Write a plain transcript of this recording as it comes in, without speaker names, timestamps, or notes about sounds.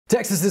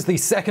Texas is the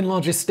second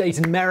largest state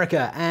in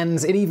America,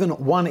 and it even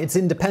won its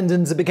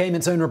independence and became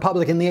its own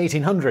republic in the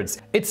 1800s.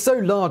 It's so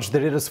large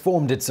that it has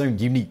formed its own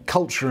unique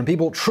culture, and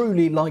people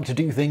truly like to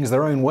do things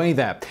their own way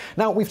there.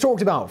 Now, we've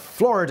talked about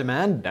Florida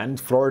Man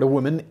and Florida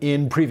Woman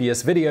in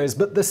previous videos,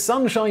 but the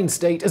Sunshine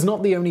State is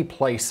not the only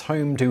place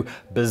home to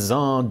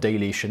bizarre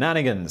daily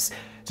shenanigans.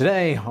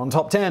 Today on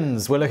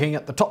TopTenz, we're looking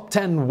at the top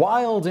 10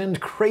 wild and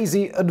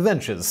crazy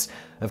adventures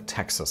of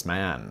Texas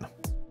Man.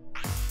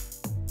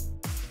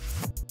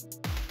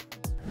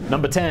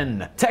 Number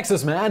 10.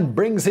 Texas man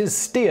brings his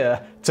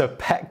steer to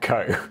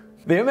Petco.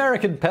 The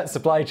American pet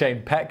supply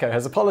chain Petco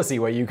has a policy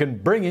where you can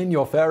bring in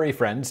your furry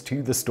friends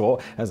to the store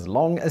as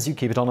long as you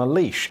keep it on a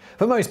leash.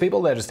 For most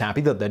people, they're just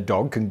happy that their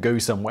dog can go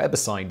somewhere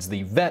besides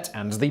the vet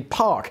and the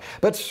park.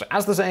 But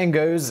as the saying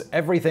goes,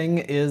 everything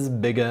is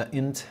bigger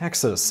in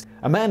Texas.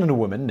 A man and a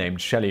woman named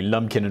Shelley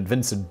Lumpkin and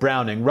Vincent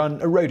Browning run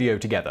a rodeo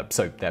together,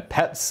 so their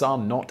pets are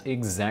not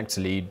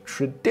exactly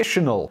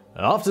traditional.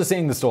 After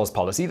seeing the store's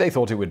policy, they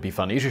thought it would be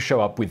funny to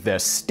show up with their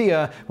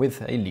steer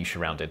with a leash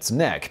around its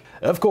neck.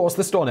 Of course,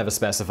 the store never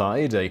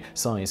specified a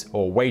size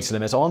or weight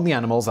limit on the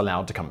animals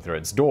allowed to come through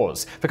its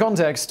doors. For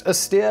context, a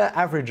steer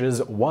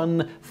averages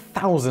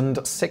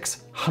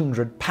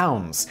 1,600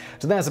 pounds.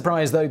 To their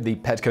surprise, though, the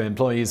Petco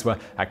employees were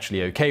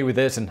actually okay with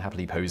it and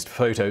happily posed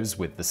photos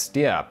with the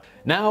steer.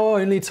 Now,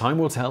 only time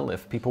will tell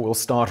if people will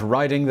start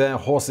riding their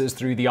horses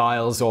through the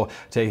aisles or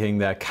taking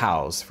their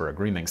cows for a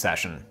grooming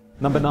session.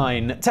 Number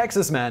 9.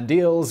 Texas man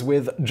deals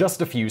with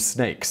just a few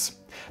snakes.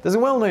 There's a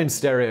well-known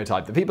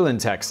stereotype that people in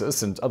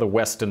Texas and other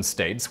western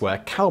states wear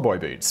cowboy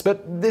boots,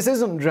 but this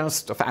isn't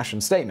just a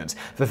fashion statement.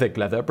 The thick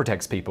leather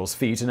protects people's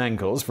feet and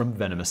ankles from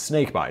venomous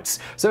snake bites.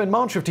 So in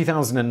March of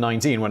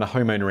 2019, when a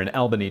homeowner in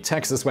Albany,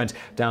 Texas went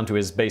down to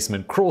his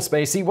basement crawl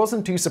space, he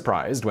wasn't too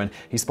surprised when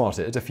he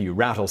spotted a few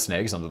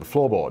rattlesnakes under the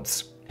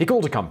floorboards. He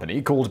called a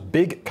company called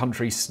Big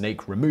Country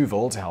Snake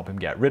Removal to help him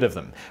get rid of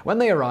them. When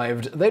they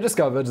arrived, they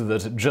discovered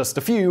that just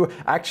a few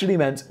actually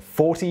meant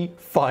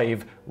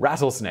 45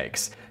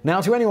 rattlesnakes. Now,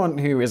 to anyone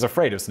who is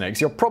afraid of snakes,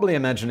 you're probably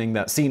imagining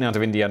that scene out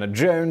of Indiana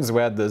Jones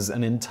where there's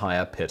an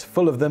entire pit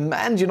full of them,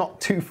 and you're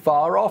not too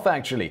far off,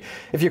 actually.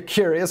 If you're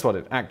curious what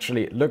it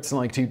actually looks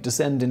like to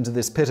descend into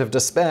this pit of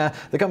despair,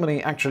 the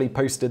company actually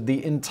posted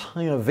the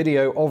entire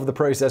video of the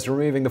process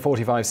removing the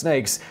 45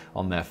 snakes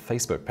on their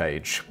Facebook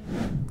page.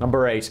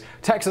 Number 8.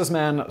 Texas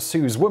man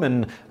sues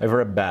woman over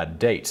a bad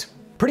date.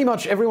 Pretty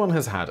much everyone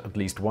has had at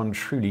least one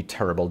truly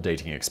terrible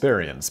dating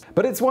experience.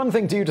 But it's one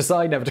thing to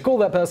decide never to call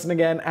that person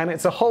again, and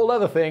it's a whole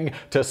other thing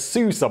to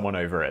sue someone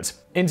over it.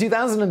 In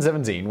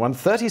 2017, one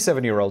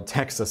 37-year-old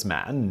Texas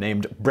man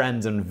named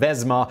Brandon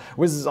Vesmar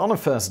was on a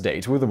first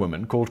date with a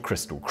woman called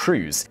Crystal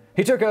Cruz.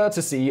 He took her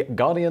to see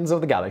Guardians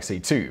of the Galaxy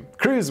 2.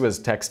 Cruz was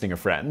texting a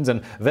friend,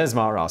 and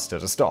Vesmar asked her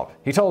to stop.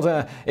 He told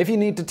her, "If you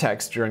need to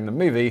text during the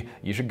movie,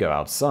 you should go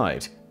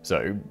outside."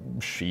 So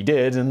she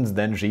did, and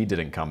then she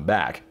didn't come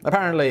back.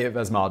 Apparently,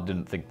 Vesmar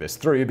didn't think this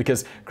through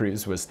because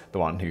Cruz was the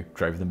one who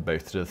drove them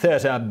both to the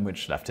theater,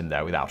 which left him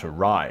there without a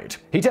ride.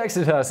 He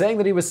texted her saying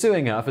that he was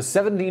suing her for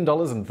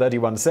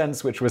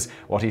 $17.31, which was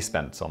what he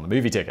spent on the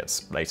movie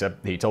tickets. Later,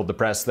 he told the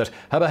press that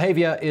her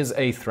behavior is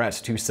a threat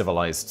to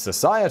civilized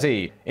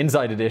society.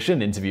 Inside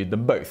Edition interviewed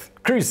them both.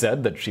 Cruz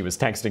said that she was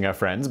texting her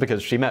friends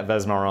because she met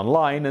Vesmar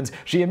online, and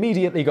she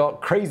immediately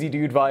got crazy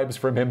dude vibes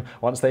from him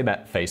once they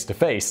met face to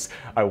face.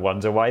 I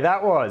wonder why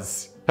that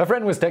was. Her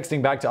friend was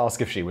texting back to ask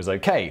if she was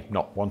okay.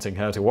 Not wanting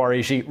her to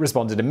worry, she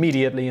responded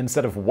immediately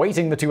instead of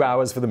waiting the 2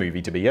 hours for the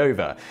movie to be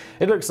over.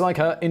 It looks like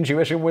her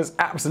intuition was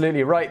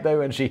absolutely right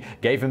though, and she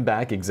gave him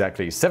back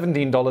exactly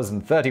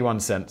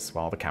 $17.31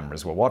 while the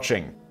cameras were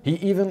watching. He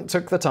even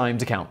took the time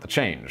to count the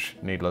change.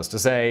 Needless to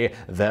say,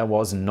 there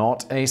was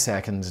not a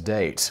second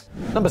date.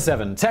 Number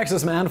 7.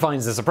 Texas man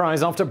finds a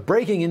surprise after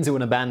breaking into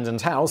an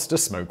abandoned house to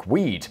smoke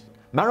weed.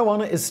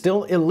 Marijuana is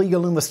still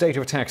illegal in the state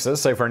of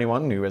Texas, so for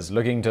anyone who is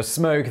looking to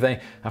smoke, they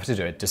have to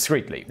do it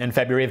discreetly. In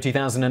February of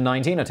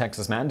 2019, a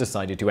Texas man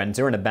decided to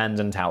enter an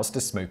abandoned house to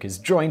smoke his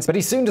joints, but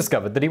he soon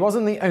discovered that he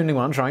wasn't the only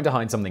one trying to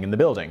hide something in the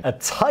building. A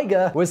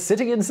tiger was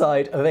sitting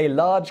inside of a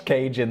large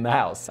cage in the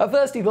house. At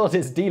first, he thought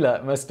his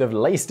dealer must have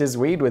laced his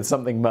weed with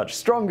something much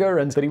stronger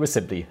and that he was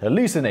simply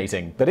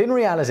hallucinating. But in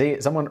reality,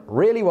 someone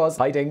really was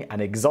hiding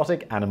an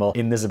exotic animal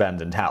in this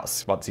abandoned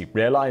house. Once he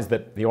realized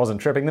that he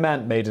wasn't tripping, the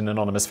man made an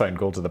anonymous phone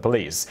call to the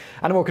police.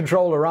 Animal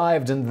control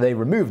arrived and they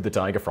removed the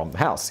tiger from the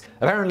house.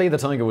 Apparently, the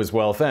tiger was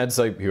well fed,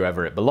 so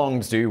whoever it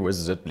belonged to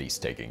was at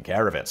least taking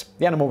care of it.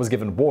 The animal was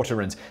given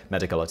water and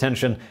medical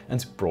attention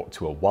and brought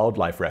to a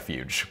wildlife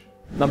refuge.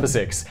 Number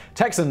 6.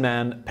 Texan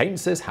man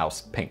paints his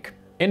house pink.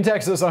 In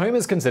Texas, a home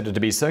is considered to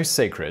be so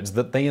sacred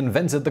that they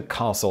invented the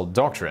castle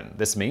doctrine.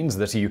 This means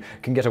that you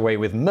can get away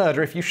with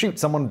murder if you shoot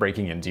someone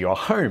breaking into your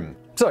home.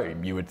 So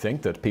you would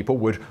think that people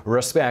would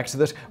respect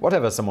that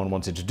whatever someone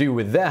wanted to do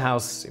with their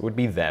house, it would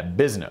be their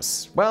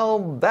business.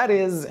 Well, that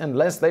is,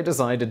 unless they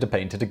decided to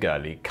paint it a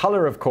girly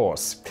color, of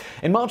course.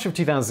 In March of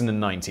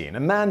 2019, a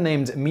man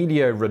named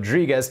Emilio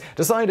Rodriguez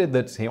decided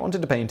that he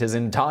wanted to paint his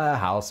entire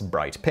house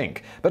bright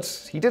pink. But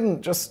he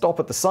didn't just stop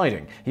at the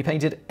siding. He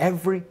painted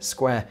every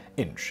square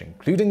inch,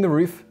 including the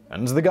roof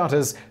and the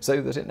gutters,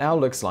 so that it now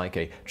looks like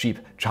a cheap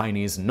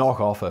Chinese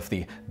knockoff of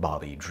the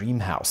Barbie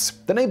dream house.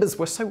 The neighbors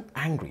were so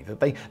angry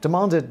that they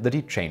demanded that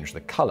he change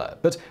the color,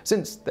 but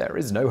since there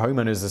is no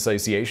homeowners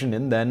association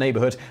in their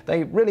neighborhood,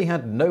 they really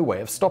had no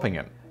way of stopping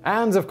him.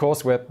 And of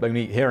course, we're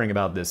only hearing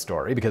about this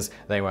story because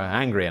they were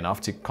angry enough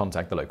to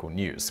contact the local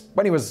news.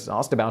 When he was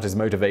asked about his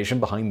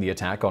motivation behind the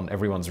attack on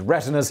everyone's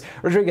retinas,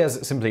 Rodriguez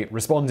simply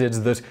responded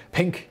that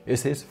pink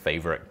is his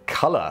favorite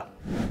color.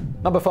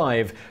 Number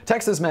 5.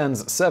 Texas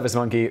man's service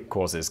monkey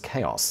causes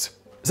chaos.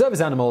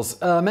 Service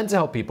animals are meant to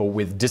help people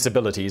with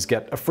disabilities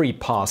get a free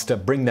pass to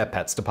bring their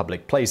pets to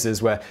public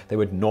places where they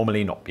would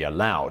normally not be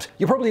allowed.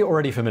 You're probably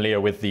already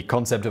familiar with the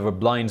concept of a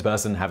blind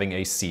person having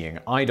a seeing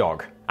eye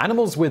dog.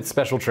 Animals with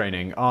special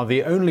training are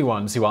the only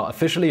ones who are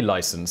officially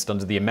licensed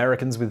under the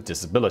Americans with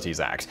Disabilities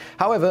Act.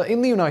 However,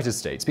 in the United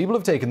States, people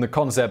have taken the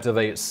concept of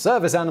a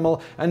service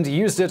animal and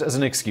used it as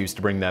an excuse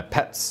to bring their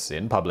pets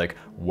in public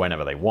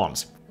whenever they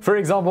want. For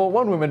example,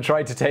 one woman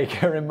tried to take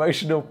her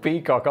emotional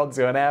peacock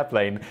onto an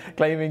airplane,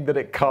 claiming that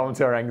it calmed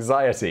her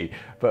anxiety.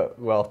 But,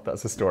 well,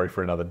 that's a story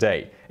for another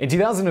day. In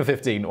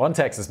 2015, one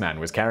Texas man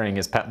was carrying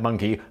his pet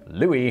monkey,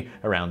 Louie,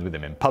 around with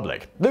him in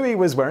public. Louie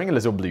was wearing a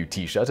little blue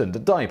t-shirt and a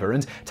diaper,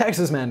 and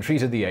Texas man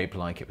treated the ape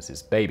like it was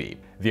his baby.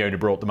 The owner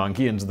brought the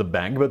monkey into the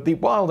bank, but the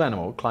wild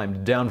animal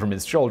climbed down from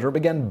his shoulder and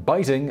began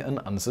biting an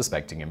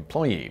unsuspecting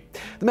employee.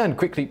 The man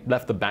quickly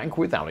left the bank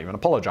without even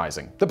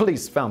apologizing. The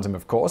police found him,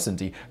 of course, and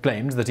he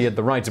claimed that he had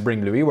the right to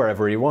bring Louie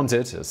wherever he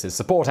wanted as his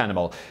support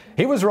animal.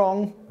 He was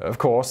wrong, of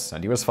course,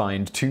 and he was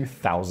fined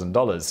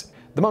 $2,000.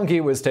 The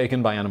monkey was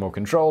taken by animal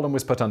control and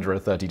was put under a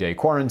 30-day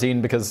quarantine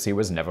because he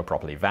was never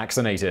properly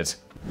vaccinated.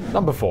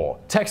 Number 4.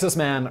 Texas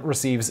man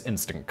receives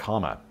instant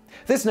karma.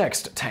 This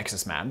next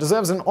Texas man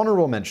deserves an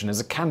honorable mention as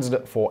a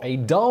candidate for a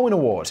Darwin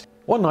Award.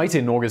 One night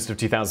in August of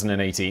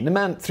 2018, a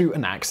man threw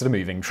an axe at a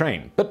moving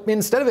train. But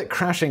instead of it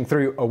crashing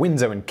through a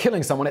window and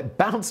killing someone, it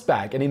bounced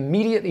back and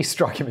immediately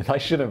struck him. I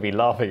shouldn't be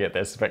laughing at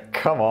this, but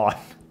come on.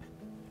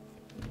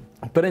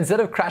 But instead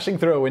of crashing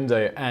through a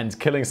window and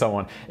killing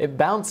someone, it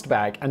bounced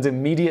back and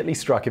immediately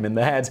struck him in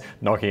the head,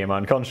 knocking him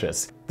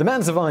unconscious. The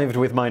man survived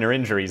with minor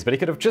injuries, but he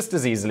could have just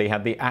as easily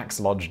had the axe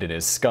lodged in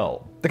his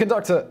skull. The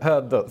conductor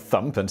heard the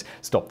thump and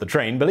stopped the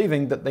train,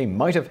 believing that they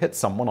might have hit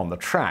someone on the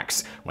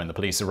tracks. When the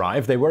police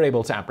arrived, they were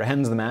able to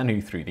apprehend the man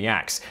who threw the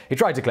axe. He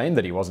tried to claim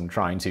that he wasn't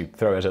trying to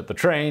throw it at the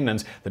train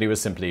and that he was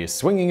simply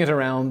swinging it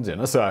around in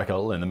a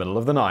circle in the middle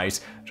of the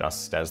night,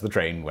 just as the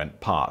train went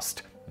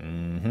past.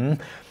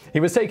 He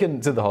was taken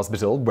to the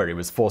hospital where he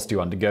was forced to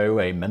undergo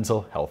a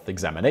mental health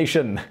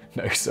examination.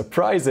 No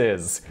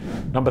surprises.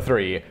 Number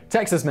 3.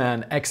 Texas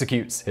man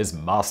executes his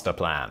master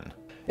plan.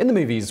 In the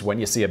movies, when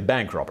you see a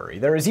bank robbery,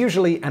 there is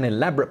usually an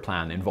elaborate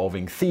plan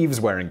involving thieves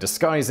wearing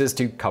disguises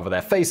to cover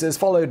their faces,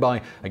 followed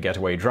by a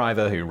getaway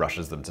driver who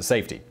rushes them to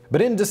safety.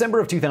 But in December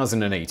of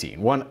 2018,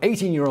 one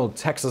 18-year-old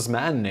Texas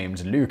man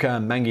named Luca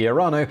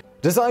Mangiarano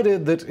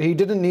decided that he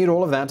didn't need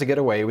all of that to get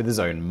away with his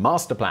own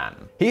master plan.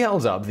 He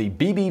held up the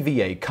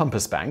BBVA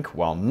Compass Bank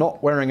while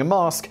not wearing a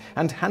mask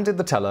and handed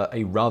the teller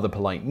a rather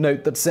polite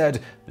note that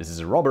said, "This is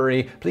a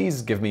robbery,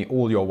 please give me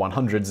all your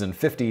 100s and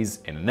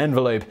 50s in an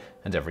envelope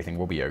and everything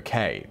will be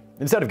okay."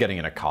 Instead of getting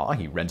in a car,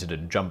 he rented a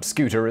jump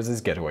scooter as his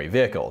getaway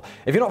vehicle.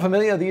 If you're not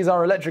familiar, these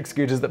are electric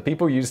scooters that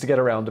people use to get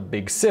around a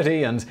big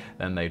city, and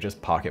then they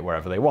just park it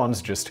wherever they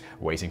want, just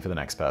waiting for the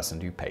next person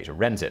to pay to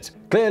rent it.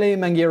 Clearly,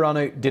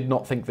 Mangiarano did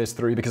not think this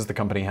through because the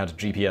company had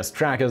GPS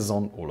trackers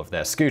on all of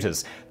their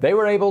scooters. They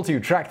were able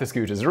to track the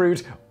scooter's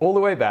route all the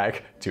way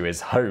back to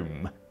his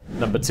home.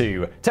 Number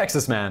 2.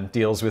 Texas man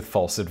deals with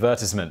false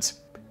advertisement.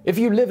 If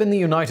you live in the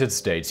United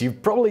States,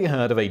 you've probably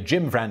heard of a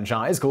gym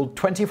franchise called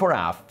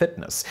 24-Hour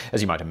Fitness.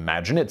 As you might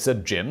imagine, it's a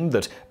gym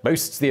that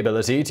boasts the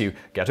ability to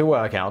get a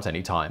workout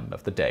any time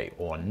of the day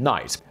or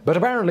night. But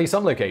apparently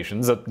some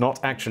locations are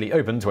not actually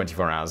open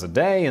 24 hours a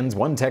day, and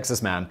one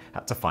Texas man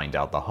had to find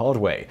out the hard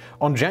way.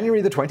 On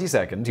January the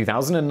 22nd,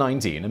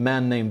 2019, a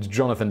man named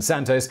Jonathan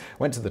Santos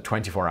went to the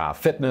 24-Hour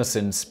Fitness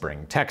in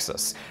Spring,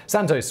 Texas.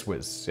 Santos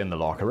was in the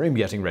locker room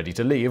getting ready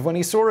to leave when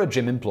he saw a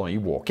gym employee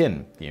walk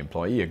in. The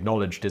employee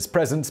acknowledged his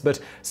presence,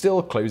 but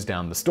still closed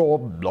down the store,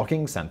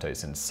 locking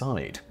Santos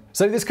inside.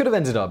 So this could have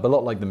ended up a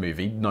lot like the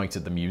movie Night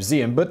at the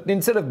Museum, but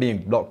instead of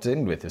being locked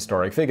in with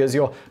historic figures,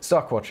 you're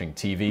stuck watching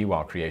TV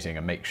while creating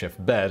a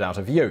makeshift bed out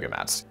of yoga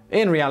mats.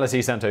 In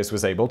reality, Santos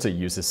was able to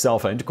use his cell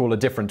phone to call a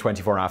different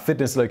 24-hour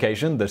fitness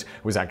location that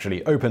was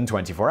actually open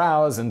 24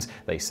 hours, and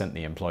they sent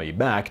the employee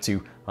back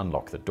to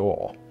unlock the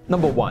door.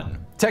 Number 1.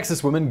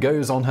 Texas woman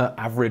goes on her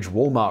average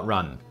Walmart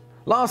run.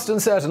 Last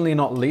and certainly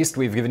not least,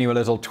 we've given you a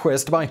little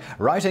twist by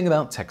writing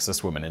about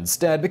Texas women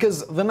instead,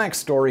 because the next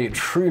story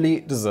truly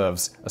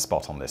deserves a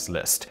spot on this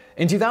list.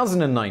 In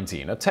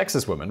 2019, a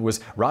Texas woman was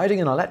riding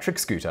an electric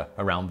scooter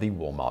around the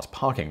Walmart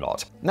parking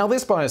lot. Now,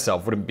 this by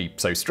itself wouldn't be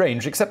so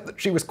strange, except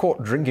that she was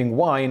caught drinking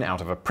wine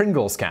out of a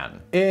Pringles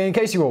can. In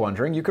case you were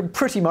wondering, you could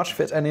pretty much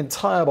fit an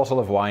entire bottle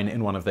of wine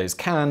in one of those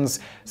cans,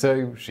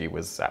 so she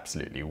was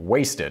absolutely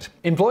wasted.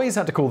 Employees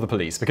had to call the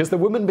police because the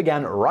woman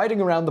began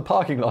riding around the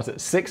parking lot at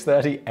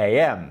 6:30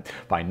 a.m.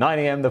 By 9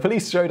 a.m., the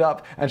police showed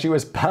up, and she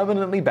was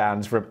permanently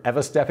banned from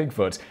ever stepping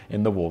foot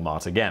in the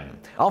Walmart again.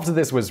 After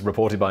this was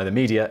reported by the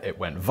media, it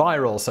went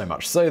viral, so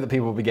much so that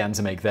people began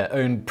to make their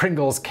own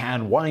Pringles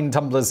can wine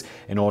tumblers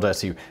in order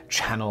to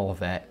channel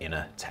their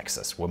inner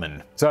Texas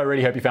woman. So I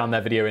really hope you found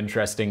that video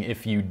interesting.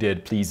 If you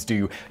did, please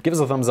do give us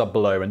a thumbs up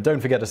below, and don't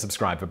forget to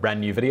subscribe for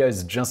brand new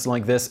videos just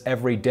like this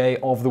every day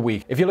of the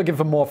week. If you're looking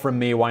for more from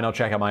me, why not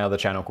check out my other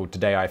channel called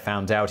Today I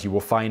Found Out? You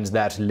will find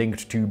that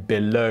linked to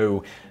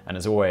below. And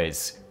as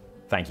always,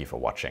 thank you for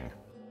watching.